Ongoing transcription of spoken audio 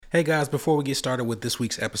Hey guys, before we get started with this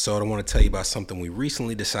week's episode, I want to tell you about something we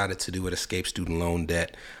recently decided to do at Escape Student Loan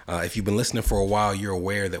Debt. If you've been listening for a while, you're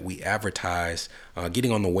aware that we advertise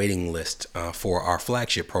getting on the waiting list for our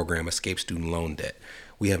flagship program, Escape Student Loan Debt.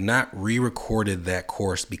 We have not re-recorded that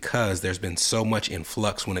course because there's been so much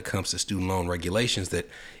influx when it comes to student loan regulations that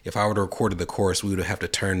if I were to record the course, we would have to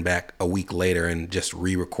turn back a week later and just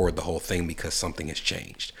re-record the whole thing because something has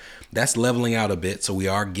changed. That's leveling out a bit, so we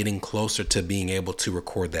are getting closer to being able to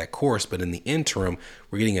record that course. But in the interim,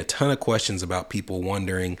 we're getting a ton of questions about people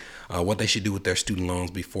wondering what they should do with their student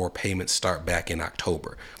loans before payments start back in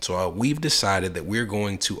October. So we've decided that we're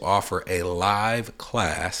going to offer a live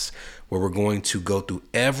class where we're going to go through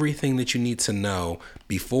everything that you need to know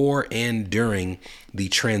before and during the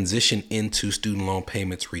transition into student loan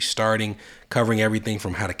payments restarting, covering everything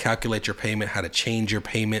from how to calculate your payment, how to change your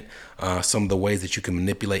payment, some of the ways that you can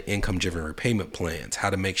manipulate income-driven repayment plans, how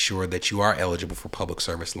to make sure that you are eligible for public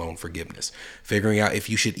service loan forgiveness, figuring out if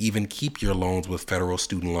you should even keep your loans with federal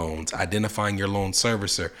student loans, identifying your loan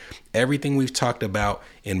servicer. Everything we've talked about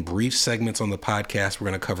in brief segments on the podcast, we're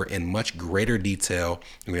going to cover in much greater detail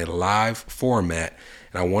in a live format.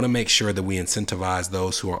 And I want to make sure that we incentivize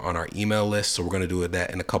those who are on our email list. So we're going to do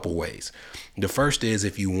that in a couple ways. The first is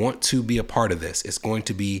if you want to be a part of this, it's going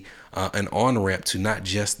to be an on-ramp to not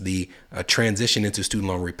just the transition into student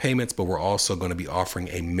loan repayments, but we're also going to be offering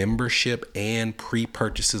a membership and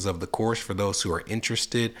pre-purchases of the course for those who are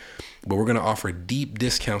interested. But we're going to offer deep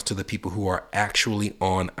discounts to the people who are actually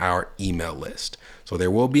on our email list. So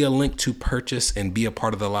there will be a link to purchase and be a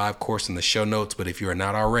part of the live course in the show notes. But if you are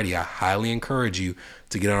not already, I highly encourage you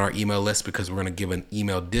to get on our email list because we're going to give an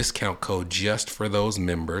email discount code just for those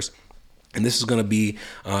members. And this is going to be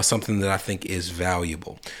something that I think is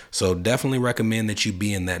valuable. So definitely recommend that you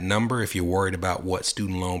be in that number if you're worried about what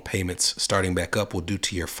student loan payments starting back up will do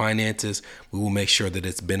to your finances. We will make sure that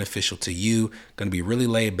it's beneficial to you. Going to be really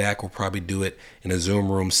laid back. We'll probably do it in a Zoom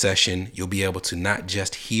room session. You'll be able to not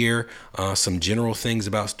just hear some general things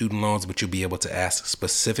about student loans, but you'll be able to ask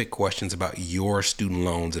specific questions about your student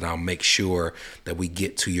loans. And I'll make sure that we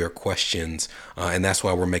get to your questions. And that's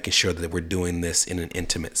why we're making sure that we're doing this in an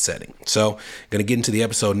intimate setting. So going to get into the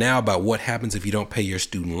episode now about what happens if you don't pay your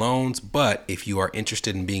student loans. But if you are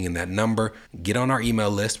interested in being in that number, get on our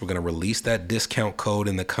email list. We're going to release that discount code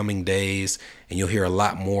in the coming days, and you'll hear a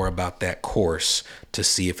lot more about that course to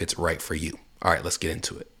see if it's right for you. All right, let's get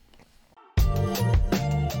into it.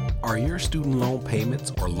 Are your student loan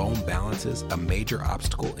payments or loan balances a major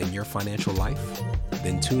obstacle in your financial life?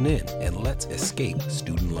 Then tune in and let's escape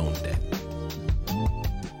student loan debt.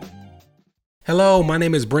 Hello, my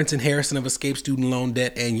name is Brenton Harrison of Escape Student Loan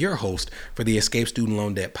Debt and your host for the Escape Student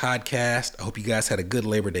Loan Debt podcast. I hope you guys had a good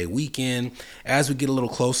Labor Day weekend. As we get a little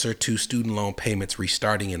closer to student loan payments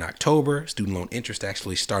restarting in October, student loan interest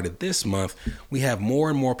actually started this month, we have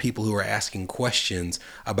more and more people who are asking questions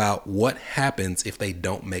about what happens if they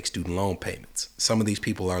don't make student loan payments. Some of these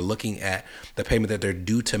people are looking at the payment that they're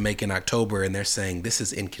due to make in October and they're saying, this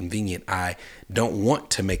is inconvenient. I don't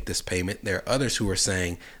want to make this payment. There are others who are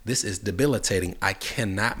saying, this is debilitating. I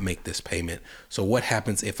cannot make this payment. So what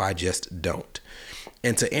happens if I just don't?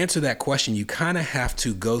 And to answer that question, you kind of have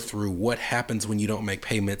to go through what happens when you don't make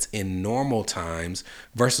payments in normal times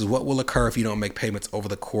versus what will occur if you don't make payments over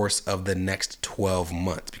the course of the next 12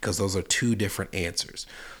 months, because those are two different answers.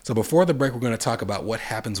 So before the break, we're going to talk about what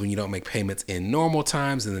happens when you don't make payments in normal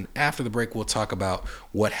times. And then after the break, we'll talk about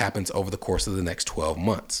what happens over the course of the next 12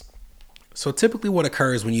 months. So typically what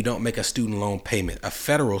occurs when you don't make a student loan payment, a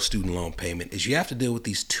federal student loan payment, is you have to deal with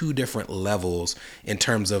these two different levels in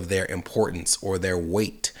terms of their importance or their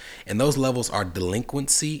weight. And those levels are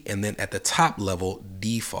delinquency and then at the top level,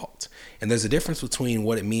 default. And there's a difference between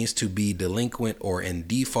what it means to be delinquent or in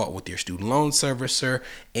default with your student loan servicer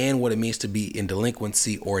and what it means to be in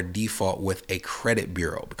delinquency or default with a credit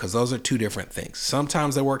bureau, because those are two different things.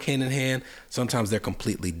 Sometimes they work hand in hand, sometimes they're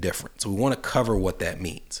completely different. So we want to cover what that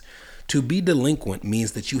means. To be delinquent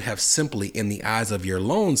means that you have simply, in the eyes of your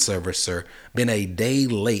loan servicer, been a day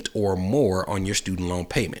late or more on your student loan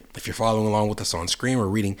payment. If you're following along with us on screen, we're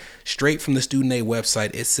reading straight from the Student Aid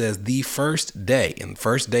website. It says the first day, and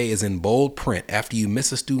first day is in bold print. After you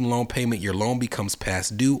miss a student loan payment, your loan becomes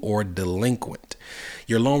past due or delinquent.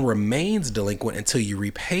 Your loan remains delinquent until you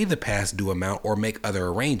repay the past due amount or make other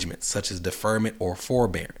arrangements, such as deferment or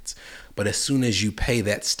forbearance. but as soon as you pay,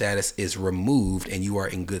 that status is removed and you are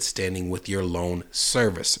in good standing with your loan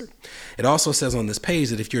servicer. It also says on this page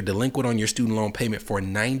that if you're delinquent on your student loan payment for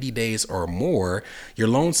 90 days or more, your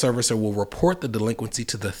loan servicer will report the delinquency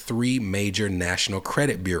to the 3 major national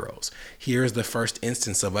credit bureaus. Here's the first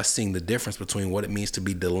instance of us seeing the difference between what it means to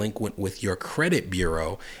be delinquent with your credit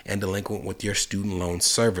bureau and delinquent with your student loan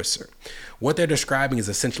servicer. What they're describing is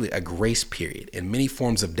essentially a grace period, and many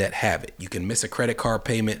forms of debt have it. You can miss a credit card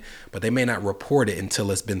payment, but they may not report it until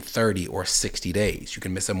it's been 30 or 60 days. You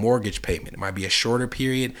can miss a mortgage payment. It might be a shorter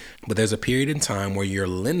period, but there's a period in time where your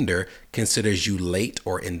lender considers you late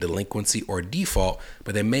or in delinquency or default,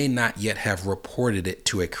 but they may not yet have reported it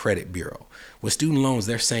to a credit bureau. With student loans,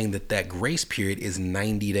 they're saying that grace period is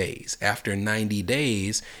 90 days. After 90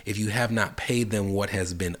 days, if you have not paid them what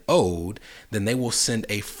has been owed, then they will send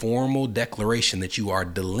a formal declaration that you are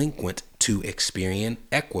delinquent to Experian,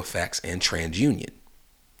 Equifax, and TransUnion.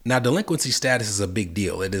 Now, delinquency status is a big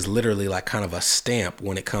deal. It is literally like kind of a stamp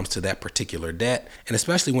when it comes to that particular debt. And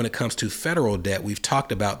especially when it comes to federal debt, we've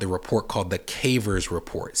talked about the report called the CAIVRS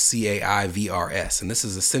report, CAIVRS. And this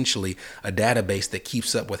is essentially a database that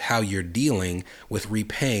keeps up with how you're dealing with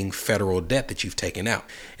repaying federal debt that you've taken out.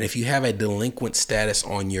 And if you have a delinquent status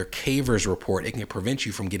on your CAIVRS report, it can prevent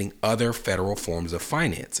you from getting other federal forms of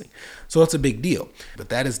financing. So it's a big deal, but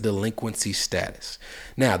that is delinquency status.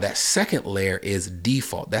 Now, that second layer is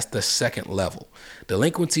default. That's the second level.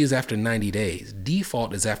 Delinquency is after 90 days.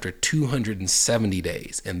 Default is after 270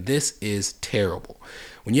 days. And this is terrible.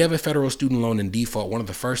 When you have a federal student loan in default, one of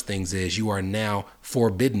the first things is you are now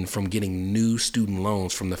forbidden from getting new student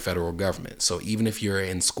loans from the federal government. So even if you're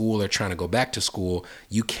in school or trying to go back to school,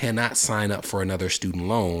 you cannot sign up for another student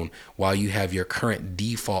loan while you have your current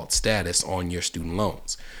default status on your student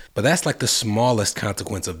loans. But that's like the smallest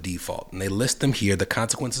consequence of default. And they list them here, the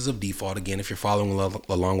consequences of default. Again, if you're following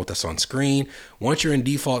along with us on screen, once you're in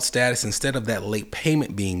default status, instead of that late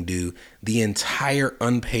payment being due, the entire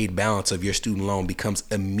unpaid balance of your student loan becomes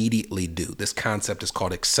immediately due. This concept is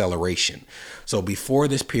called acceleration. So before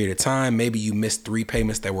this period of time, maybe you missed 3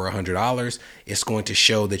 payments that were $100. It's going to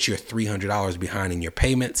show that you're $300 behind in your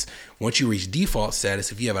payments. Once you reach default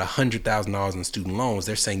status, if you have $100,000 in student loans,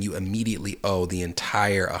 they're saying you immediately owe the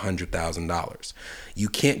entire $100,000. You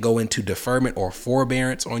can't go into deferment or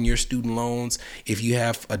forbearance on your student loans if you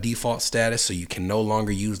have a default status, so you can no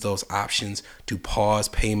longer use those options to pause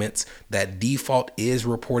payments. That default is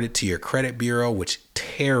reported to your credit bureau, which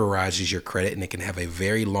terrorizes your credit, and it can have a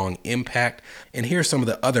very long impact. And here are some of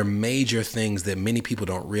the other major things that many people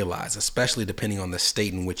don't realize, especially depending on the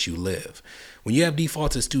state in which you live. When you have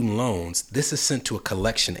defaulted student loans, this is sent to a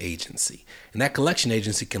collection agency, and that collection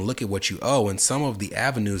agency can look at what you owe, and some of the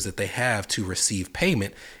avenues that they have to receive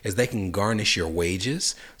payment is they can garnish your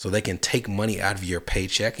wages, so they can take money out of your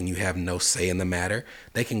paycheck and you have no say in the matter.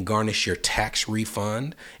 They can garnish your tax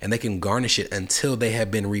refund, and they can garnish it until they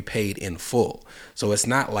have been repaid in full. So it's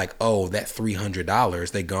not like, oh, that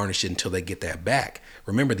 $300, they garnish it until they get that back.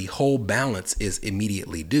 Remember, the whole balance is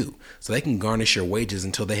immediately due. So they can garnish your wages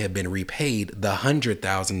until they have been repaid the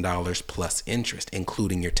 $100,000 plus interest,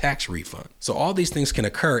 including your tax refund. So all these things can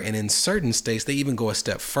occur, and in certain states, they even go a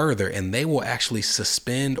step further, and they will actually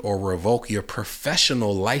suspend or revoke your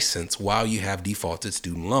professional license while you have defaulted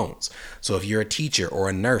student loans. So if you're a teacher or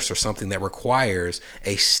a nurse or something that requires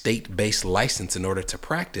a state-based license in order to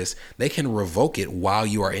practice, they can revoke it while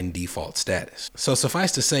you are in default status. So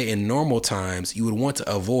suffice to say, in normal times, you would want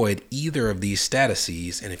to avoid either of these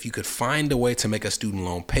statuses, and if you could find a way to make a student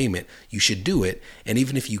loan payment, you should do it. And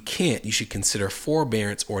even if you can't, you should consider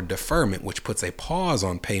forbearance or deferment, which puts a pause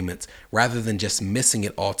on payments rather than just missing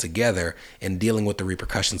it altogether and dealing with the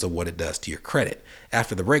repercussions of what it does to your credit.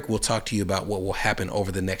 After the break, we'll talk to you about what will happen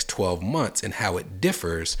over the next 12 months and how it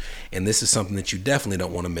differs. And this is something that you definitely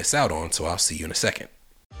don't want to miss out on. So I'll see you in a second.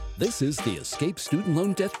 This is the Escape Student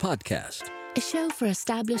Loan Debt Podcast, a show for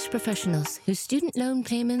established professionals whose student loan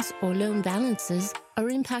payments or loan balances are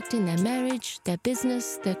impacting their marriage, their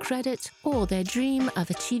business, their credit, or their dream of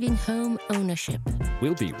achieving home ownership.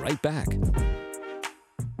 We'll be right back.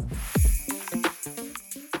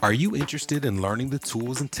 Are you interested in learning the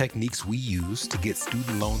tools and techniques we use to get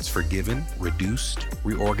student loans forgiven, reduced,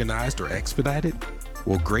 reorganized, or expedited?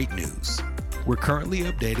 Well, great news. We're currently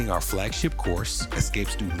updating our flagship course, Escape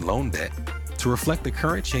Student Loan Debt, to reflect the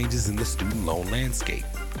current changes in the student loan landscape.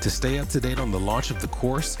 To stay up to date on the launch of the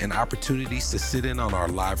course and opportunities to sit in on our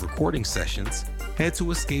live recording sessions, head to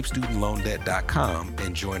escapestudentloandebt.com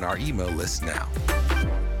and join our email list now.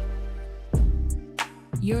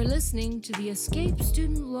 You're listening to the Escape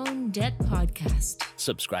Student Loan Debt Podcast.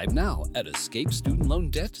 Subscribe now at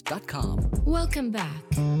escapestudentloandebt.com. Welcome back.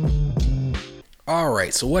 All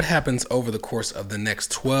right, so what happens over the course of the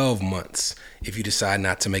next 12 months if you decide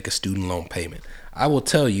not to make a student loan payment? I will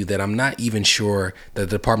tell you that I'm not even sure that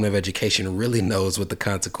the Department of Education really knows what the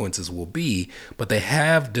consequences will be, but they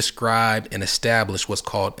have described and established what's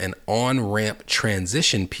called an on-ramp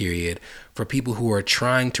transition period for people who are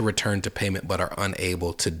trying to return to payment but are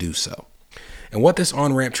unable to do so. And what this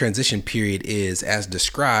on-ramp transition period is, as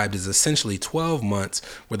described, is essentially 12 months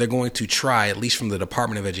where they're going to try, at least from the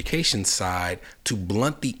Department of Education side, to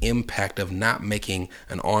blunt the impact of not making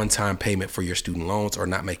an on-time payment for your student loans, or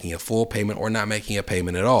not making a full payment, or not making a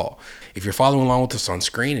payment at all. If you're following along with us on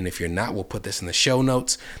screen, and if you're not, we'll put this in the show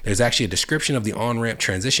notes. There's actually a description of the on-ramp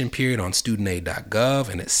transition period on studentaid.gov,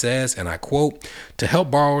 and it says, and I quote, "To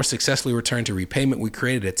help borrowers successfully return to repayment, we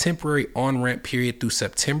created a temporary on-ramp period through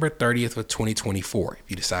September 30th of 2024. If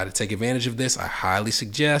you decide to take advantage of this, I highly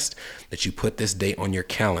suggest that you put this date on your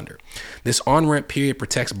calendar. This on-ramp period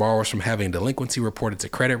protects borrowers from having delinquency reported to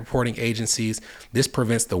credit reporting agencies. This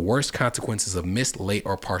prevents the worst consequences of missed, late,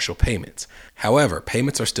 or partial payments. However,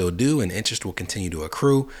 payments are still due and interest will continue to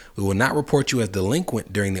accrue. We will not report you as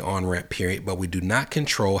delinquent during the on-ramp period, but we do not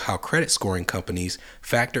control how credit scoring companies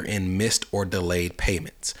factor in missed or delayed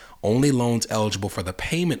payments. Only loans eligible for the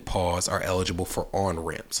payment pause are eligible for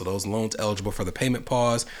on-ramp." So those loans eligible for the payment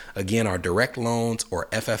pause, again, are direct loans or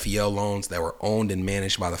FFEL loans that were owned and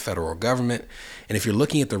managed by the federal government. And if you're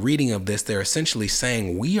looking at the reading of this, they're essentially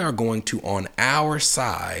saying we are going to, on our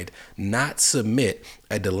side, not submit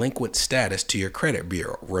a delinquent status to your credit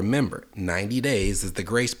bureau. Remember, 90 days is the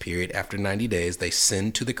grace period. After 90 days, they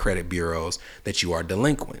send to the credit bureaus that you are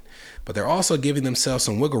delinquent. But they're also giving themselves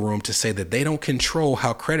some wiggle room to say that they don't control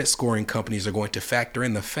how credit scoring companies are going to factor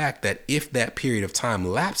in the fact that if that period of time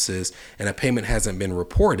lapses and a payment hasn't been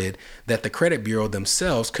reported, that the credit bureau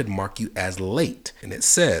themselves could mark you as late. And it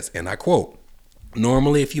says, and I quote,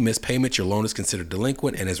 "Normally, if you miss payment, your loan is considered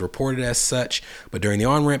delinquent and is reported as such. But during the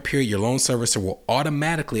on-ramp period, your loan servicer will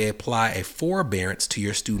automatically apply a forbearance to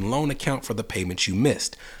your student loan account for the payments you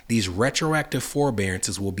missed. These retroactive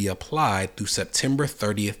forbearances will be applied through September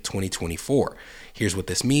 30th, 2024. Here's what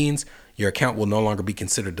this means. Your account will no longer be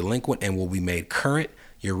considered delinquent and will be made current.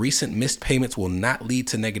 Your recent missed payments will not lead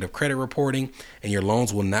to negative credit reporting, and your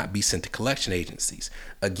loans will not be sent to collection agencies."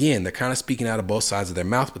 Again, they're kind of speaking out of both sides of their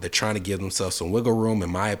mouth, but they're trying to give themselves some wiggle room,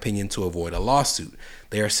 in my opinion, to avoid a lawsuit.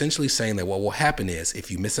 They are essentially saying that what will happen is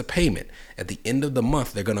if you miss a payment, at the end of the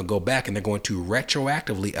month, they're going to go back and they're going to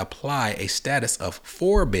retroactively apply a status of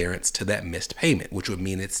forbearance to that missed payment, which would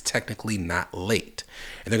mean it's technically not late.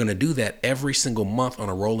 And they're going to do that every single month on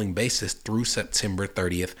a rolling basis through September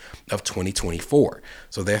 30th of 2024.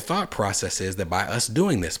 So their thought process is that by us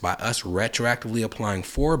doing this, by us retroactively applying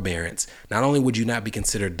forbearance, not only would you not be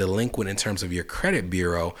considered delinquent in terms of your credit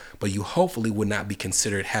bureau, but you hopefully would not be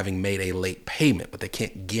considered having made a late payment. But they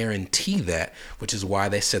can't guarantee that, which is why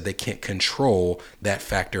they said they can't control that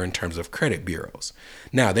factor in terms of credit bureaus.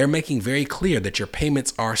 Now, they're making very clear that your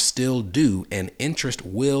payments are still due and interest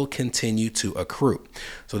will continue to accrue.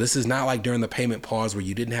 So this is not like during the payment pause where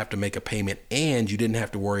you didn't have to make a payment and you didn't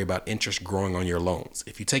have to worry about interest growing on your loans.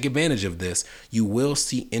 If you take advantage of this, you will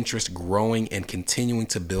see interest growing and continuing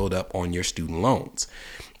to build up on your student loans.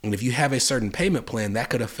 And if you have a certain payment plan, that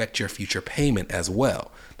could affect your future payment as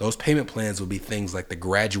well. Those payment plans will be things like the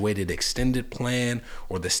graduated extended plan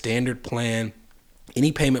or the standard plan.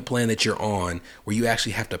 Any payment plan that you're on where you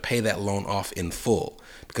actually have to pay that loan off in full.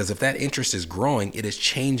 Because if that interest is growing, it is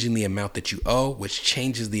changing the amount that you owe, which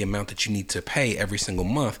changes the amount that you need to pay every single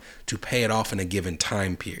month to pay it off in a given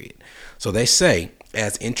time period. So they say,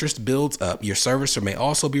 as interest builds up, your servicer may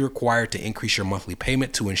also be required to increase your monthly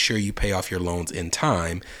payment to ensure you pay off your loans in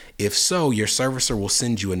time. If so, your servicer will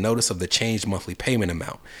send you a notice of the changed monthly payment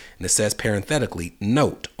amount. And it says parenthetically,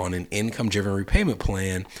 note, on an income-driven repayment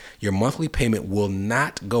plan, your monthly payment will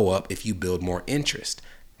not go up if you build more interest.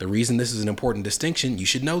 The reason this is an important distinction, you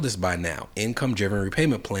should know this by now. Income-driven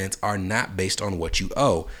repayment plans are not based on what you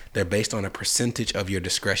owe. They're based on a percentage of your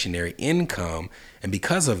discretionary income. And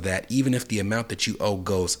because of that, even if the amount that you owe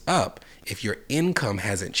goes up, if your income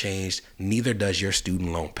hasn't changed, neither does your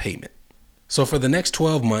student loan payment. So for the next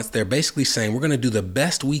 12 months, they're basically saying we're going to do the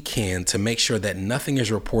best we can to make sure that nothing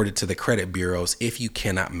is reported to the credit bureaus if you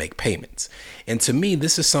cannot make payments. And to me,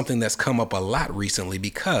 this is something that's come up a lot recently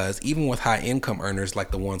because even with high income earners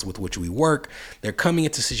like the ones with which we work, they're coming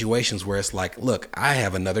into situations where it's like, look, I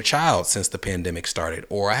have another child since the pandemic started,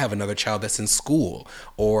 or I have another child that's in school,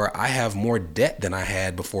 or I have more debt than I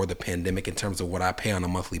had before the pandemic in terms of what I pay on a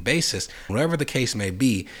monthly basis. Whatever the case may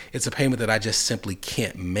be, it's a payment that I just simply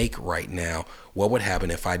can't make right now. What would happen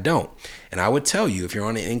if I don't? And I would tell you, if you're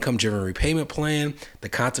on an income-driven repayment plan, the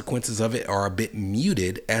consequences of it are a bit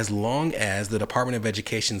muted as long as the Department of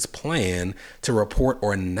Education's plan to report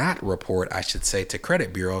or not report, I should say, to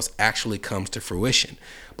credit bureaus actually comes to fruition.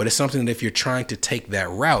 But it's something that if you're trying to take that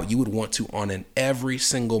route, you would want to, on an every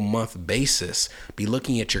single month basis, be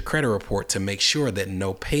looking at your credit report to make sure that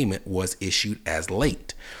no payment was issued as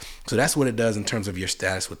late. So that's what it does in terms of your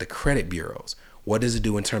status with the credit bureaus. What does it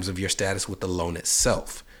do in terms of your status with the loan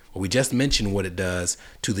itself? Well, we just mentioned what it does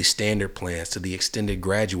to the standard plans, to the extended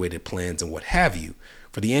graduated plans, and what have you.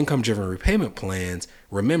 For the income-driven repayment plans,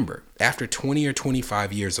 remember, after 20 or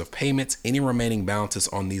 25 years of payments, any remaining balances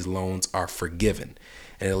on these loans are forgiven.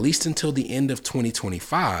 And at least until the end of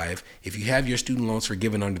 2025, if you have your student loans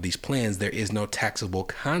forgiven under these plans, there is no taxable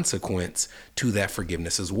consequence to that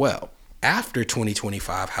forgiveness as well. After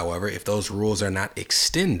 2025, however, if those rules are not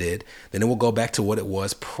extended, then it will go back to what it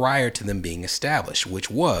was prior to them being established,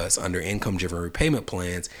 which was under income-driven repayment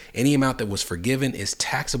plans, any amount that was forgiven is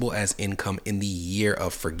taxable as income in the year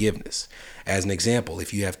of forgiveness. As an example,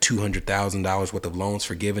 if you have $200,000 worth of loans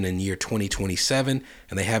forgiven in year 2027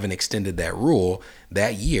 and they haven't extended that rule,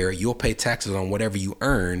 that year you'll pay taxes on whatever you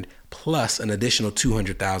earned plus an additional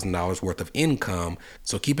 $200,000 worth of income.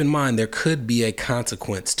 So keep in mind, there could be a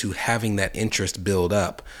consequence to having that interest build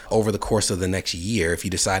up over the course of the next year if you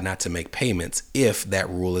decide not to make payments if that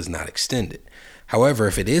rule is not extended. However,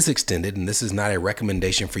 if it is extended, and this is not a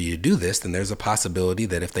recommendation for you to do this, then there's a possibility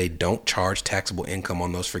that if they don't charge taxable income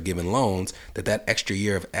on those forgiven loans, that extra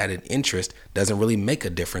year of added interest doesn't really make a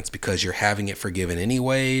difference because you're having it forgiven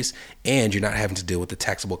anyways, and you're not having to deal with the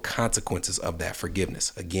taxable consequences of that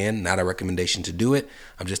forgiveness. Again, not a recommendation to do it.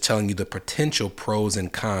 I'm just telling you the potential pros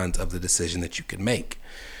and cons of the decision that you could make.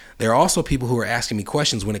 There are also people who are asking me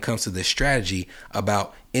questions when it comes to this strategy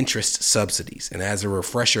about interest subsidies. And as a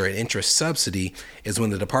refresher, an interest subsidy is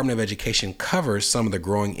when the Department of Education covers some of the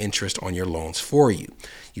growing interest on your loans for you.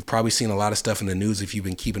 You've probably seen a lot of stuff in the news if you've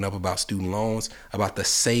been keeping up about student loans, about the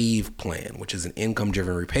SAVE plan, which is an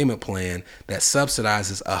income-driven repayment plan that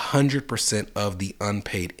subsidizes 100% of the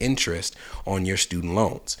unpaid interest on your student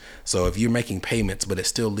loans. So if you're making payments, but it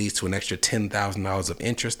still leads to an extra $10,000 of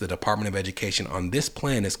interest, the Department of Education on this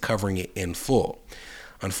plan is covering it in full.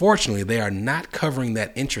 Unfortunately, they are not covering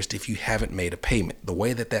that interest if you haven't made a payment. The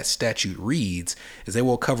way that statute reads is they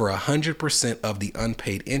will cover 100% of the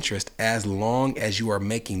unpaid interest as long as you are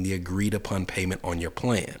making the agreed upon payment on your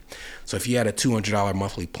plan. So if you had a $200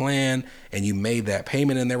 monthly plan and you made that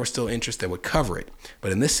payment and there was still interest, that would cover it.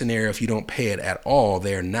 But in this scenario, if you don't pay it at all,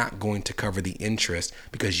 they are not going to cover the interest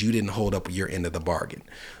because you didn't hold up your end of the bargain.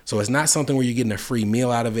 So it's not something where you're getting a free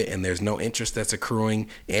meal out of it and there's no interest that's accruing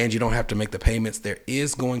and you don't have to make the payments. There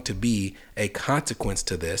is going to be a consequence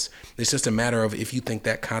to this. It's just a matter of if you think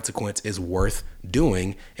that consequence is worth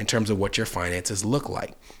doing in terms of what your finances look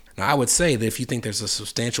like. Now, I would say that if you think there's a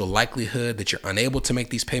substantial likelihood that you're unable to make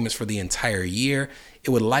these payments for the entire year, it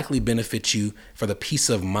would likely benefit you for the peace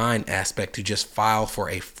of mind aspect to just file for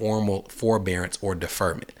a formal forbearance or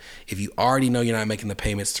deferment. If you already know you're not making the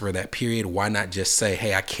payments for that period, why not just say,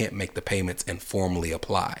 hey, I can't make the payments and formally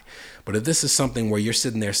apply? But if this is something where you're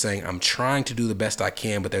sitting there saying, I'm trying to do the best I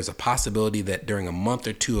can, but there's a possibility that during a month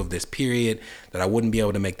or two of this period that I wouldn't be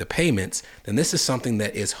able to make the payments, then this is something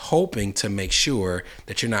that is hoping to make sure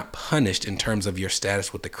that you're not punished in terms of your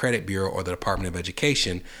status with the credit bureau or the Department of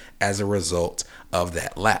Education as a result of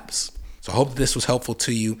that lapse. So I hope that this was helpful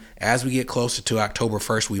to you. As we get closer to October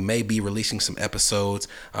 1st, we may be releasing some episodes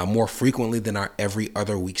more frequently than our every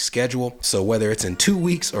other week schedule. So whether it's in 2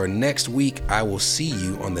 weeks or next week, I will see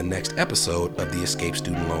you on the next episode of the Escape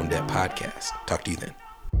Student Loan Debt Podcast. Talk to you then.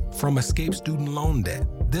 From Escape Student Loan Debt,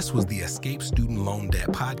 this was the Escape Student Loan Debt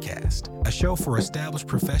Podcast, a show for established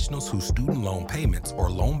professionals whose student loan payments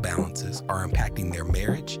or loan balances are impacting their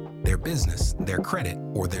marriage, their business, their credit,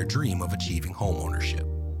 or their dream of achieving homeownership.